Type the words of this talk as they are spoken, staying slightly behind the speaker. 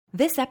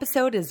This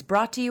episode is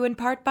brought to you in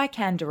part by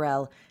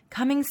Canderel.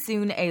 Coming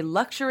soon, a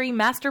luxury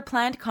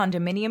master-planned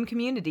condominium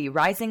community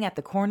rising at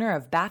the corner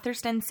of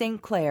Bathurst and St.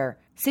 Clair.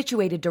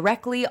 Situated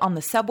directly on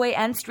the subway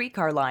and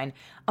streetcar line,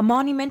 a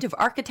monument of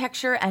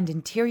architecture and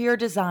interior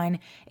design,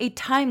 a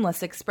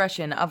timeless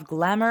expression of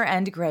glamour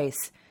and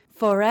grace.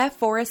 Forêt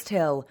Forest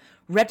Hill.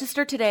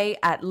 Register today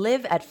at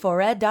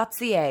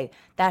live@forêt.ca.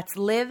 That's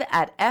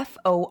live@FORET.ca.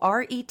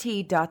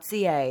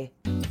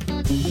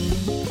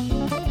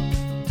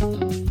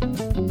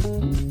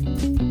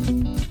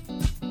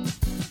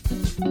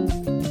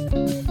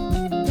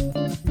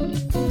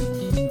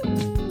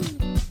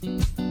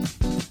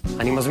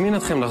 אני מזמין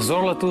אתכם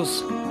לחזור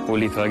לטוס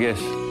ולהתרגש.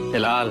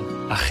 אל על,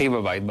 הכי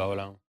בבית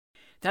בעולם.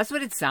 That's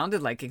what it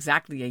sounded like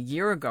exactly a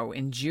year ago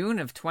in June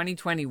of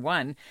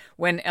 2021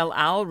 when El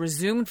Al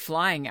resumed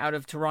flying out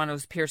of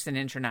Toronto's Pearson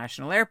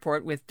International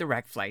Airport with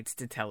direct flights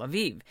to Tel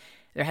Aviv.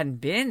 There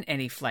hadn't been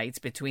any flights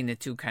between the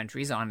two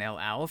countries on El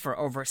Al for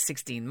over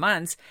 16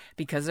 months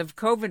because of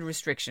COVID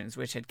restrictions,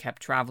 which had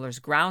kept travelers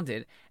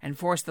grounded and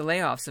forced the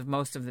layoffs of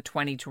most of the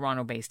 20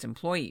 Toronto-based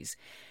employees.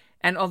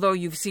 And although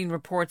you've seen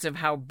reports of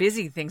how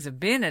busy things have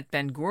been at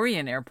Ben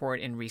Gurion Airport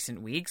in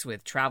recent weeks,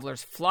 with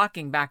travelers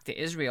flocking back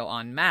to Israel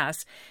en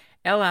masse,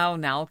 El Al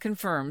now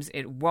confirms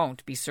it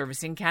won't be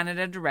servicing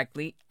Canada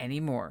directly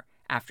anymore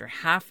after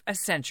half a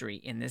century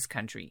in this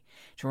country.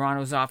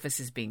 Toronto's office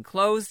is being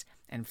closed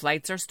and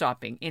flights are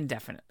stopping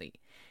indefinitely.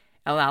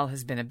 El Al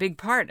has been a big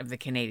part of the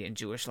Canadian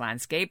Jewish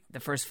landscape. The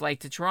first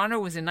flight to Toronto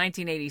was in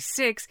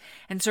 1986,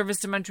 and service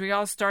to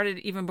Montreal started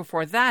even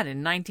before that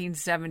in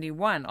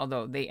 1971,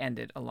 although they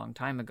ended a long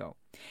time ago.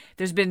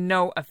 There's been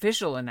no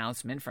official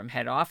announcement from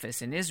head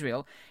office in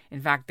Israel.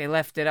 In fact, they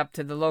left it up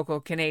to the local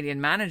Canadian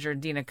manager,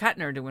 Dina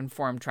Kuttner, to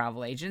inform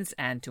travel agents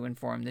and to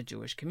inform the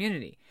Jewish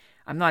community.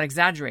 I'm not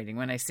exaggerating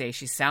when I say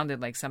she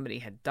sounded like somebody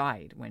had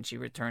died when she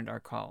returned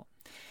our call.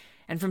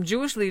 And from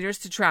Jewish leaders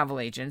to travel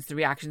agents, the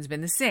reaction's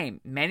been the same.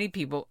 Many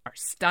people are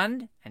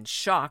stunned and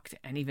shocked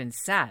and even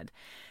sad.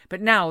 But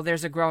now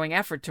there's a growing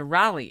effort to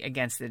rally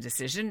against the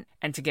decision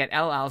and to get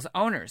El Al's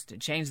owners to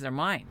change their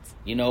minds.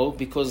 You know,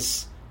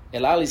 because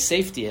El Al is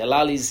safety, El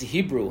Al is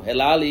Hebrew,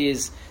 El Al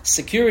is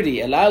security,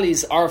 El Al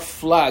is our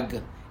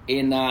flag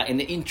in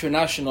the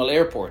international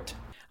airport.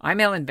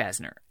 I'm Ellen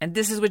Besner, and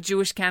this is what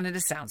Jewish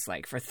Canada sounds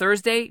like for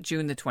Thursday,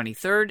 June the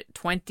 23rd,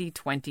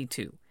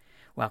 2022.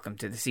 Welcome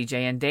to the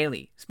CJN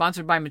Daily,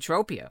 sponsored by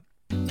Metropia.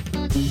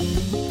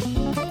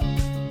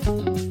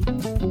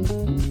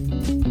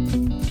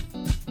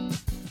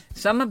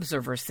 Some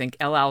observers think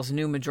El Al's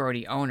new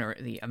majority owner,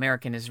 the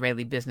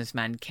American-Israeli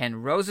businessman Ken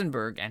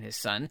Rosenberg and his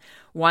son,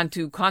 want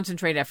to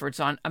concentrate efforts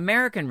on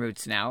American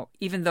routes now,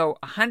 even though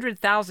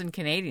 100,000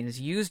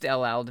 Canadians used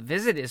El Al to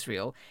visit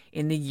Israel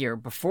in the year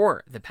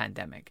before the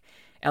pandemic.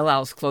 El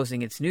Al's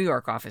closing its New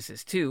York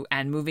offices, too,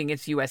 and moving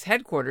its U.S.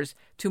 headquarters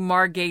to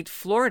Margate,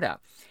 Florida,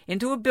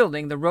 into a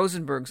building the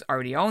Rosenbergs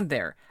already owned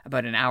there,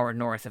 about an hour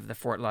north of the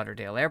Fort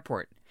Lauderdale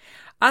airport.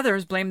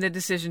 Others blame the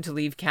decision to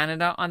leave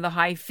Canada on the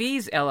high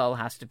fees El Al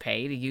has to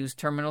pay to use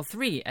Terminal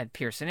 3 at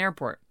Pearson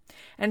Airport.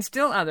 And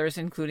still others,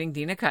 including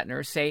Dina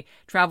Kuttner, say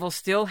travel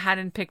still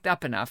hadn't picked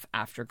up enough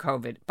after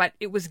COVID, but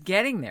it was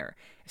getting there,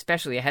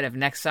 especially ahead of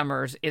next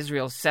summer's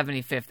Israel's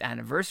 75th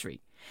anniversary.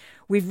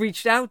 We've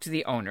reached out to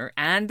the owner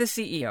and the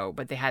CEO,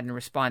 but they hadn't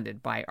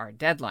responded by our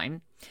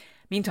deadline.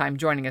 Meantime,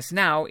 joining us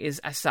now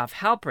is Asaf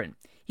Halprin.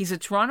 He's a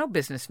Toronto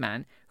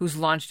businessman who's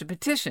launched a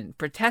petition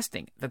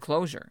protesting the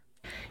closure.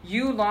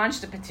 You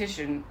launched a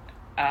petition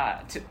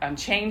on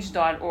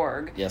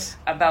change.org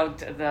about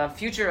the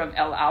future of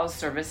El Al's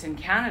service in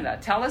Canada.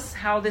 Tell us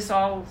how this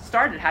all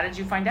started. How did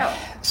you find out?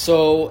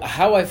 So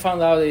how I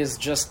found out is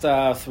just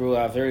through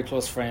a very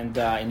close friend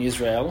in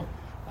Israel.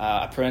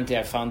 Apparently,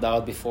 I found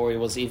out before it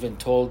was even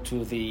told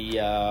to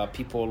the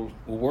people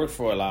who work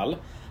for El Al.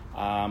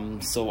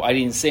 So I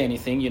didn't say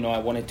anything. You know, I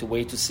wanted to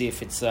wait to see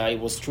if it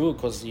was true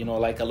because, you know,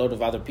 like a lot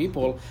of other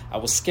people, I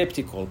was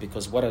skeptical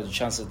because what are the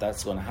chances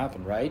that's going to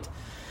happen, right?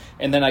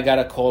 And then I got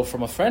a call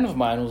from a friend of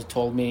mine who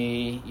told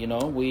me, you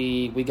know,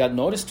 we got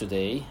notice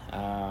today.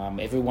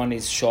 Everyone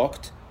is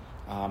shocked.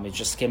 It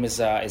just came as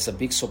a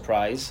big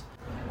surprise.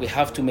 We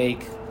have to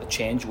make a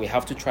change. We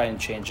have to try and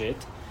change it.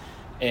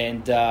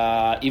 And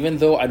even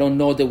though I don't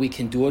know that we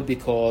can do it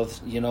because,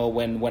 you know,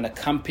 when a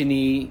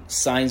company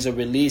signs a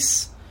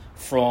release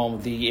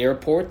from the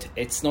airport,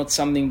 it's not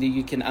something that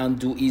you can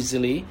undo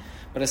easily.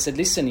 But I said,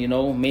 listen, you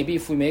know, maybe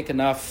if we make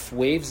enough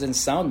waves and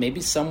sound,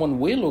 maybe someone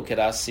will look at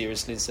us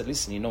seriously and say,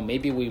 listen, you know,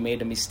 maybe we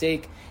made a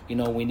mistake. You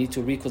know, we need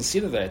to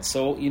reconsider that.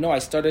 So, you know, I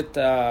started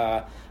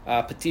a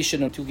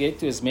petition to get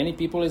to as many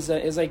people as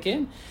I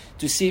can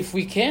to see if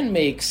we can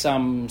make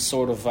some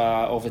sort of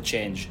a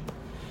change.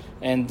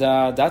 And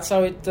that's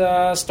how it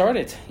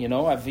started. You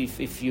know,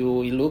 if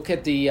you look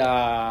at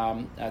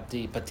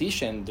the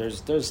petition,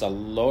 there's a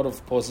lot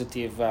of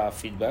positive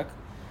feedback.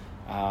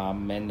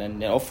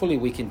 And hopefully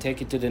we can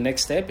take it to the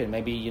next step and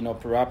maybe,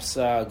 perhaps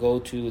go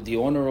to the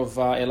owner of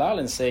El Al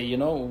and say,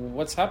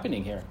 what's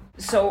happening here?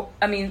 So,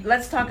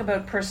 let's talk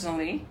about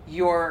personally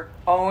your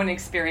own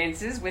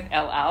experiences with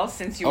El Al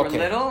since you were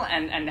little,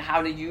 and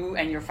how do you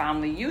and your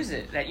family use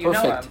it that you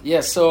know of?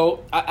 Yeah,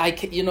 so I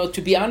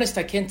to be honest,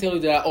 I can't tell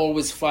you that I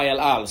always fly El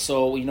Al.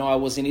 So, I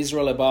was in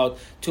Israel about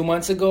 2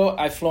 months ago.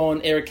 I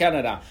flown Air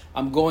Canada.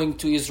 I'm going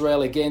to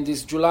Israel again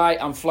this July.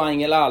 I'm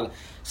flying El Al.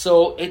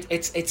 So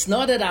it's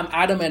not that I'm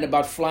adamant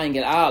about flying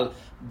El Al,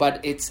 but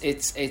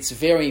it's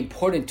very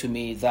important to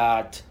me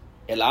that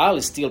El Al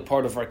is still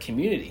part of our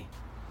community.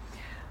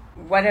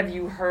 What have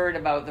you heard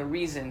about the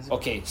reasons?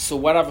 Okay, so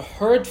what I've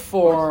heard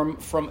from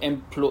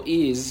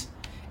employees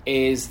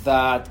is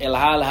that El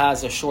Al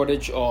has a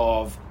shortage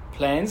of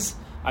planes.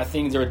 I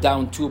think they're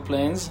down 2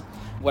 planes.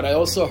 What I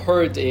also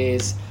heard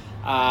is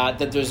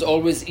that there's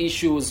always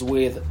issues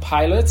with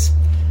pilots.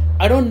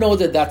 I don't know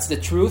that that's the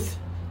truth.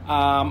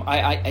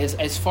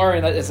 As far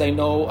as I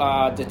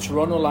know, the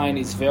Toronto line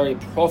is very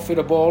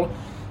profitable.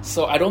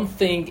 So I don't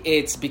think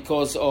it's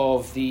because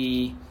of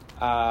the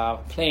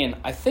plane.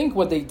 I think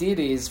what they did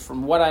is,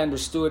 from what I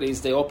understood,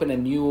 is they opened a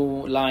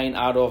new line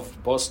out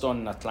of Boston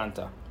and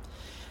Atlanta.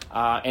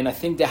 And I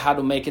think they had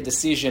to make a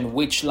decision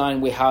which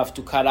line we have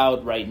to cut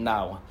out right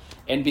now.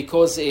 And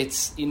because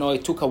it's,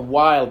 it took a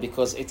while,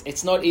 because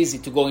it's not easy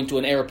to go into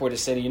an airport and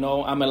say,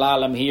 I'm El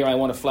Al, I'm here, I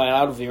want to fly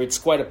out of here. It's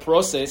quite a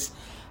process.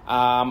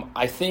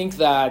 I think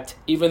that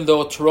even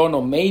though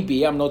Toronto may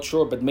be, I'm not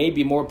sure, but may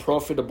be more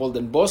profitable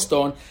than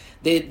Boston,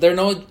 they're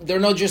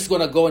not just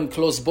going to go and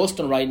close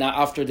Boston right now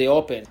after they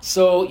open.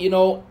 So,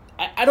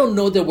 I don't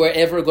know that we're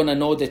ever going to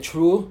know the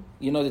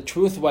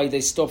truth why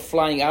they stopped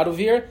flying out of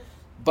here.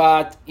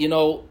 But,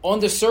 on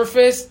the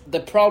surface, the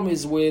problem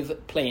is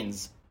with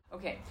planes.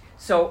 Okay.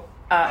 So,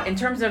 in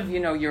terms of,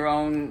 your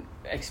own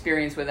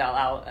experience with El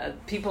Al,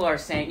 people are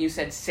saying, you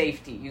said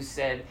safety, you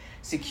said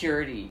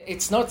security.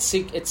 It's not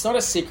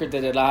a secret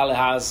that El Al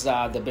has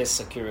the best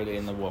security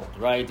in the world,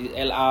 right?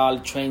 El Al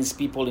trains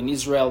people in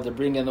Israel, they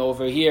bring them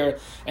over here,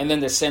 and then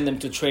they send them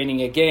to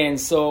training again.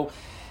 So,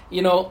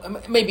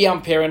 maybe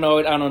I'm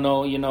paranoid, I don't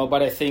know,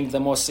 but I think the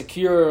most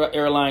secure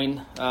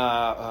airline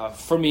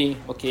for me,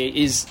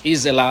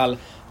 is El Al.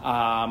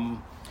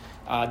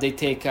 They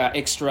take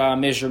extra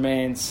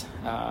measurements.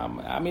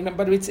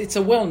 But it's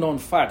a well-known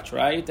fact,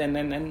 right?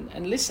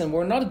 And listen,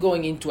 we're not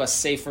going into a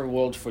safer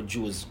world for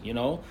Jews,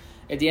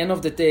 At the end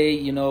of the day,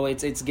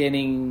 it's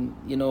getting,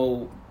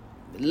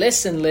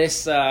 less and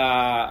less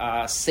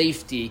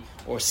safety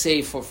or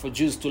safe for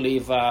Jews to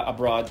live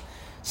abroad.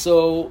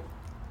 So,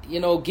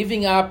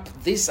 giving up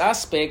this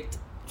aspect,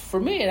 for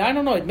me, I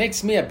don't know, it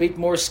makes me a bit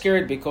more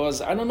scared because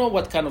I don't know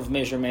what kind of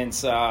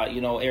measurements,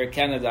 Air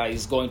Canada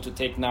is going to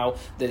take now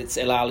that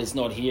El Al is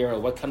not here, or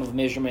what kind of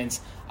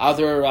measurements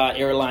other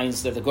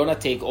airlines that are going to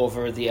take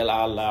over the El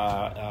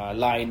Al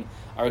line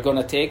are going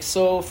to take.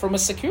 So from a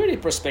security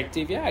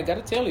perspective, yeah, I got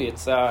to tell you,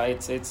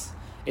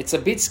 it's a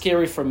bit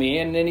scary for me.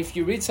 And then if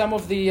you read some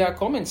of the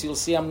comments, you'll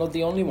see I'm not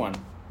the only one.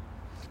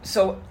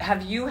 So,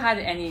 have you had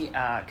any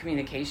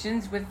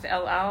communications with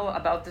El Al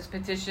about this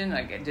petition?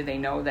 Like, do they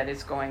know that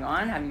it's going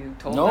on? Have you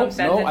told them?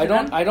 No,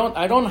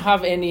 I don't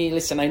have any.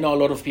 Listen, I know a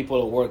lot of people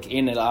who work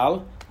in El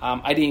Al.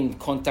 I didn't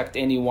contact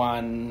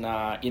anyone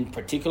in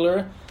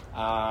particular.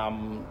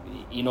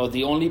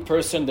 The only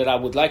person that I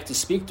would like to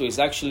speak to is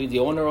actually the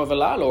owner of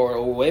El Al or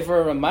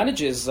whoever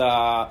manages,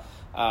 the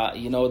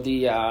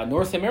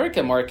North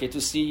American market,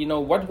 to see,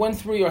 what went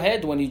through your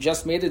head when you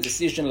just made a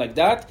decision like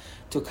that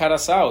to cut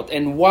us out,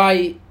 and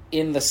why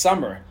in the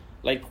summer?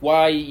 Like,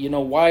 why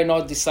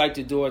not decide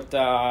to do it,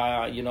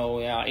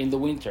 in the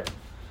winter?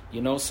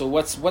 So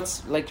what's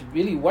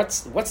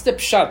the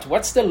pshat?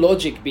 What's the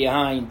logic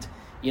behind,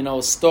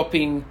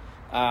 stopping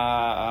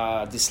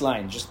this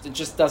line? It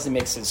just doesn't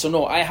make sense. So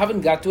no, I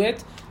haven't got to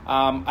it.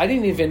 I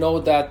didn't even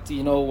know that,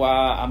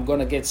 I'm going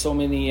to get so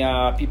many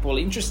people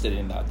interested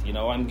in that.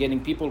 I'm getting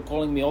people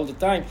calling me all the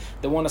time.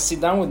 They want to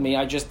sit down with me.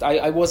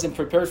 I wasn't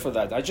prepared for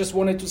that. I just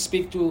wanted to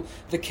speak to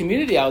the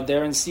community out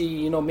there and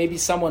see, maybe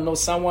someone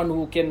knows someone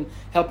who can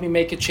help me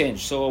make a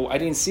change. So I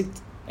didn't sit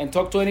and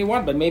talk to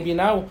anyone, but maybe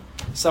now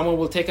someone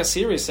will take us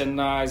serious and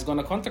is going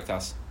to contact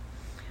us.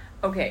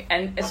 Okay,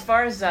 and as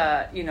far as,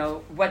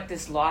 what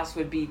this loss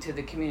would be to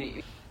the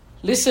community...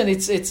 Listen,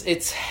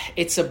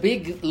 it's a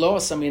big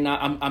loss.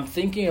 I'm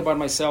thinking about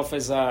myself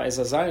as a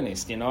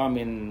Zionist. I'm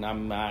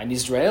an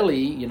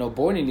Israeli.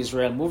 Born in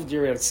Israel, moved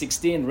here at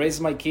 16,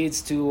 raised my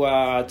kids to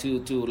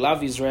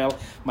love Israel.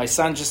 My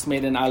son just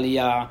made an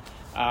aliyah.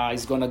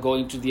 He's gonna go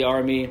into the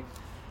army.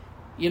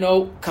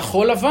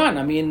 Kachol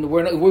Lavan.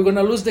 We're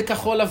gonna lose the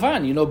Kachol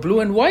Lavan.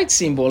 Blue and white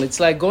symbol. It's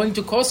like going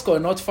to Costco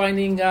and not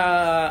finding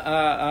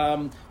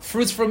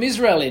fruits from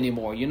Israel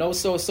anymore.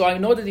 So I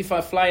know that if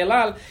I fly El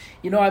Al,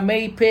 I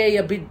may pay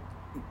a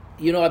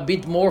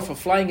bit more for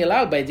flying El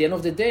Al. By the end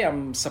of the day,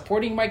 I'm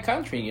supporting my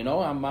country.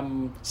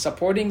 I'm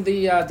supporting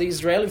the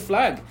Israeli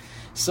flag.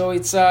 So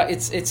it's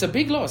a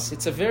big loss.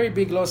 It's a very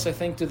big loss, I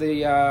think, to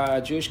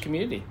the Jewish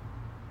community.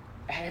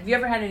 have you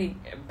ever had any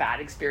bad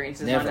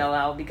experiences Never. on El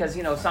Al? Because,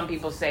 some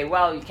people say,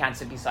 well, you can't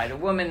sit beside a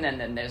woman, and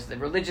then there's the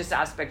religious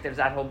aspect, there's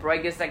that whole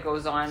broigus that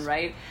goes on,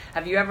 right?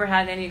 Have you ever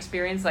had any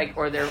experience,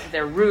 or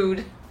they're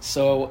rude?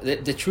 So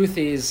the truth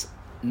is,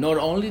 not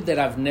only that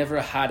I've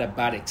never had a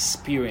bad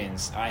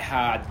experience, I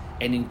had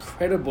an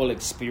incredible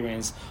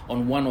experience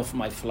on one of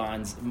my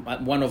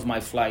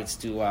flights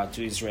to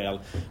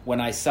Israel when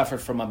I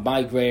suffered from a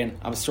migraine.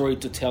 I'm sorry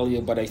to tell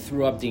you, but I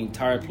threw up the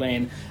entire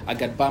plane. I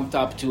got bumped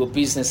up to a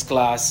business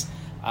class.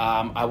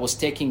 I was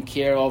taken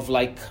care of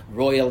like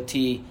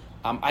royalty.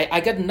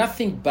 I got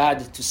nothing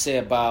bad to say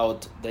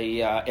about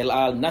the El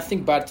Al,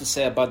 nothing bad to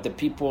say about the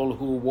people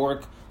who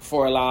work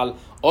for El Al.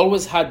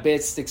 Always had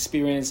best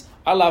experience.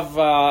 I love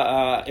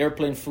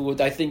airplane food.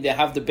 I think they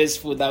have the best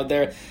food out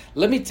there.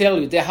 Let me tell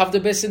you, they have the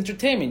best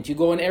entertainment. You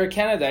go in Air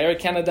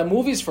Canada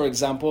movies, for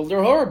example,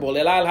 they're horrible.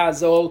 El Al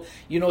has all,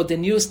 the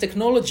newest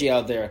technology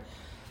out there.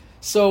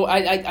 So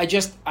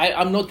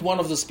I'm not one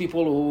of those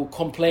people who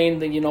complain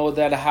that,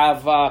 that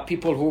have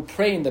people who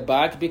pray in the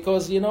back,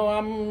 because, I'm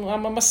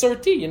a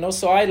Masorti,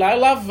 so I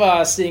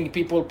love seeing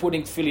people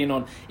putting tefillin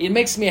on. It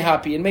makes me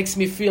happy. It makes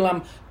me feel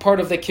I'm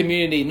part of the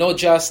community, not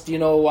just,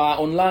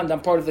 on land.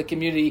 I'm part of the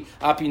community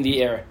up in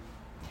the air.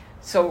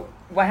 So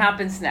what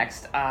happens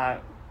next?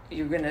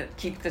 You're going to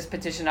keep this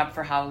petition up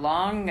for how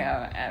long?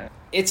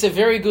 It's a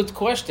very good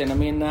question. I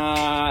mean,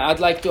 I'd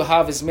like to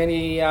have as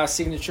many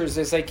signatures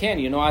as I can.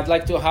 I'd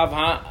like to have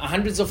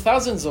hundreds of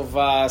thousands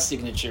of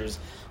signatures.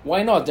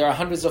 Why not? There are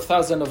hundreds of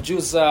thousands of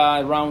Jews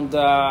around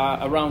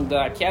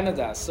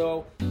Canada.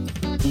 So,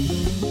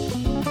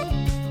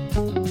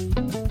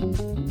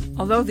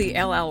 although the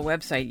El Al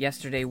website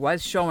yesterday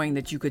was showing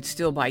that you could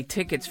still buy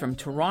tickets from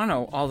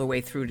Toronto all the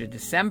way through to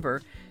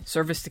December,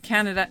 service to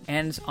Canada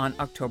ends on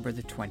October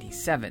the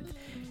 27th.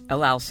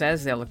 El Al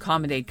says they'll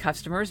accommodate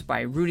customers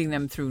by routing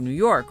them through New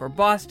York or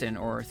Boston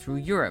or through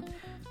Europe,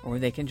 or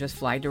they can just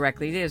fly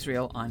directly to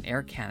Israel on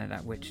Air Canada,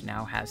 which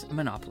now has a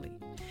monopoly.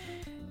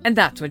 And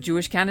that's what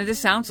Jewish Canada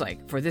sounds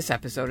like for this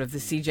episode of the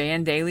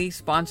CJN Daily,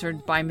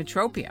 sponsored by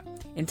Metropia.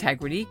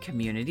 Integrity,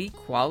 community,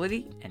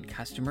 quality, and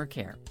customer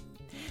care.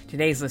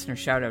 Today's listener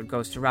shout-out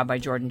goes to Rabbi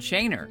Jordan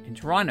Shaner in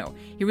Toronto.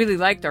 He really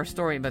liked our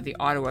story about the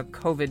Ottawa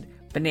COVID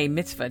B'nai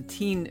Mitzvah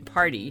teen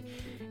party,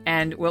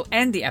 and we'll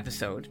end the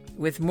episode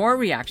with more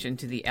reaction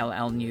to the El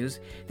Al news.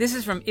 This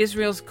is from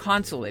Israel's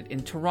consulate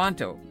in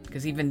Toronto,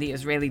 because even the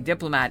Israeli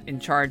diplomat in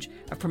charge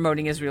of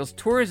promoting Israel's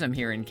tourism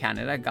here in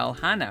Canada, Gal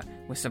Hana,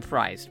 was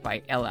surprised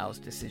by El Al's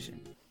decision.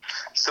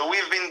 So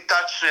we've been in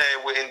touch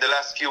in the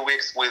last few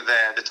weeks with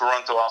the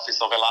Toronto office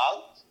of El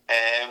Al.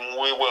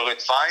 We were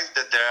advised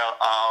that there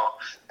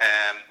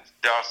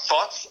are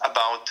thoughts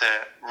about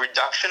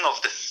reduction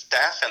of the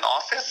staff and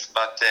office,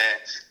 but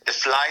the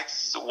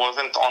flights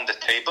wasn't on the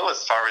table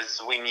as far as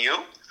we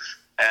knew.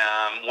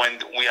 When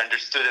we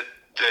understood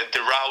that the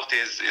route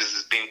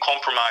is being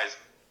compromised,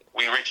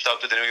 we reached out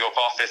to the New York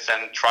office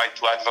and tried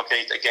to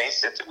advocate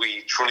against it.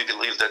 We truly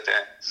believe that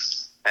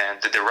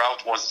the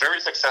route was very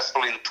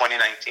successful in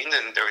 2019,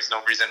 and there is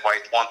no reason why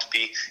it won't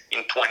be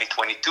in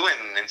 2022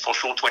 and for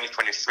sure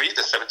 2023,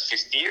 the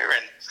 75th year.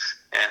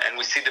 And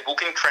we see the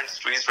booking trends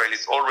to Israel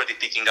is already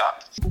picking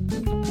up.